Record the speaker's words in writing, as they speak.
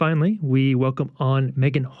finally, we welcome on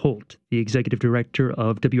Megan Holt, the executive director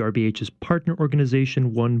of WRBH's partner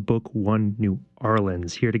organization, One Book, One New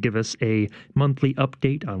Orleans, here to give us a monthly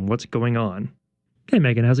update on what's going on. Hey,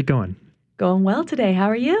 Megan, how's it going? Going well today. How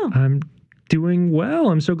are you? I'm doing well.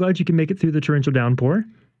 I'm so glad you can make it through the torrential downpour.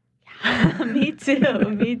 Me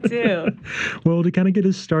too. Well, to kind of get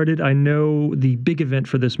us started, I know the big event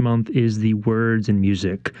for this month is the Words and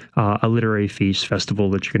Music, a literary feast festival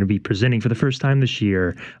that you're going to be presenting for the first time this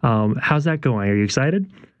year. How's that going? Are you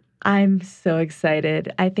excited? I'm so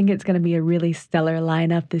excited. I think it's going to be a really stellar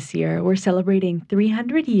lineup this year. We're celebrating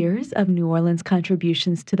 300 years of New Orleans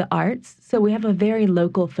contributions to the arts, so we have a very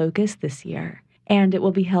local focus this year. And it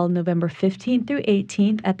will be held November 15th through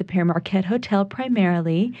 18th at the Pere Marquette Hotel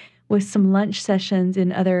primarily, with some lunch sessions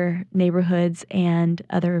in other neighborhoods and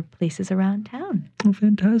other places around town. Oh,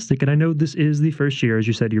 fantastic. And I know this is the first year, as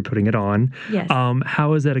you said, you're putting it on. Yes.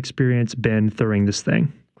 How has that experience been throwing this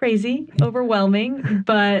thing? Crazy, overwhelming,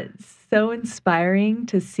 but so inspiring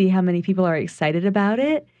to see how many people are excited about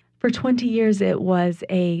it. For 20 years, it was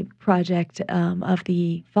a project of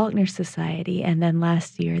the Faulkner Society. And then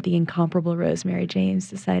last year, the incomparable Rosemary James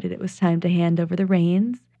decided it was time to hand over the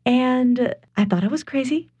reins. And I thought I was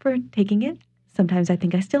crazy for taking it. Sometimes I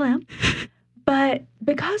think I still am. But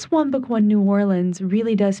because One Book, One New Orleans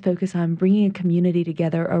really does focus on bringing a community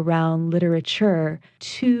together around literature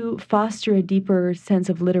to foster a deeper sense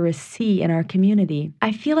of literacy in our community,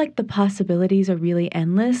 I feel like the possibilities are really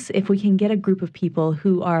endless if we can get a group of people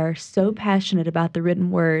who are so passionate about the written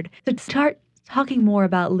word to start talking more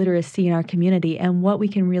about literacy in our community and what we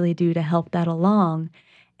can really do to help that along.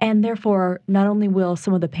 And therefore, not only will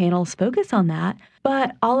some of the panels focus on that,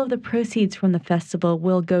 but all of the proceeds from the festival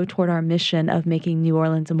will go toward our mission of making New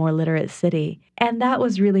Orleans a more literate city. And that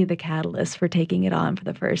was really the catalyst for taking it on for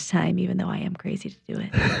the first time, even though I am crazy to do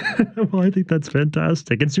it. Well, I think that's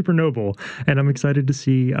fantastic and super noble. And I'm excited to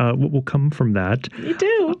see what will come from that. Me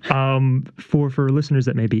too. For listeners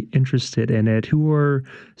that may be interested in it, who are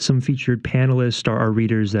some featured panelists or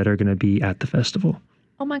readers that are going to be at the festival?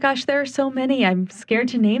 Oh my gosh, there are so many. I'm scared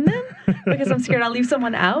to name them because I'm scared I'll leave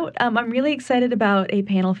someone out. I'm really excited about a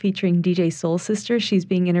panel featuring DJ Soul Sister. She's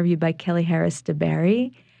being interviewed by Kelly Harris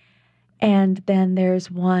DeBerry. And then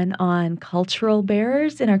there's one on cultural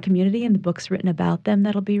bearers in our community and the books written about them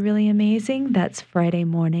that'll be really amazing. That's Friday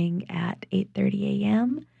morning at 8:30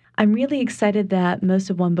 a.m. I'm really excited that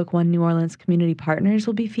most of One Book, One New Orleans community partners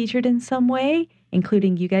will be featured in some way,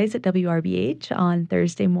 including you guys at WRBH on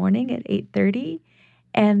Thursday morning at 8:30.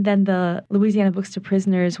 And then the Louisiana Books to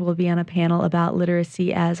Prisoners will be on a panel about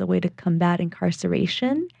literacy as a way to combat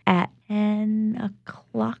incarceration at 10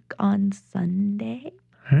 o'clock on Sunday.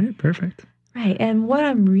 All right, perfect. Right. And what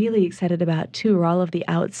I'm really excited about, too, are all of the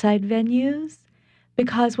outside venues,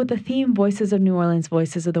 because with the theme Voices of New Orleans,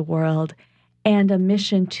 Voices of the World, and a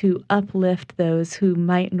mission to uplift those who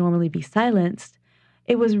might normally be silenced,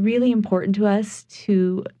 it was really important to us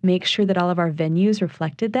to make sure that all of our venues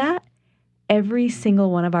reflected that. Every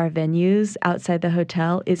single one of our venues outside the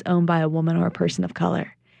hotel is owned by a woman or a person of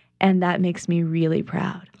color. And that makes me really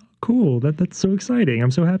proud. Cool. That's so exciting.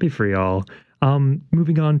 I'm so happy for y'all.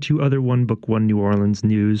 Moving on to other One Book, One New Orleans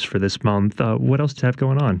news for this month. What else do you have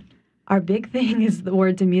going on? Our big thing is the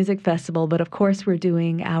Words and Music Festival. But of course, we're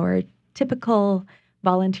doing our typical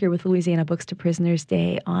Volunteer with Louisiana Books to Prisoners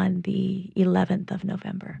Day on the 11th of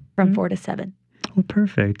November from 4 to 7. Well,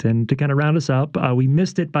 perfect. And to kind of round us up, we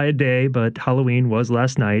missed it by a day, but Halloween was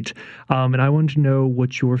last night. And I wanted to know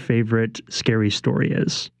what your favorite scary story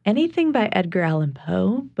is. Anything by Edgar Allan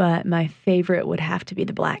Poe, but my favorite would have to be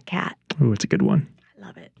The Black Cat. Oh, it's a good one. I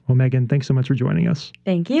love it. Well, Megan, thanks so much for joining us.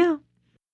 Thank you.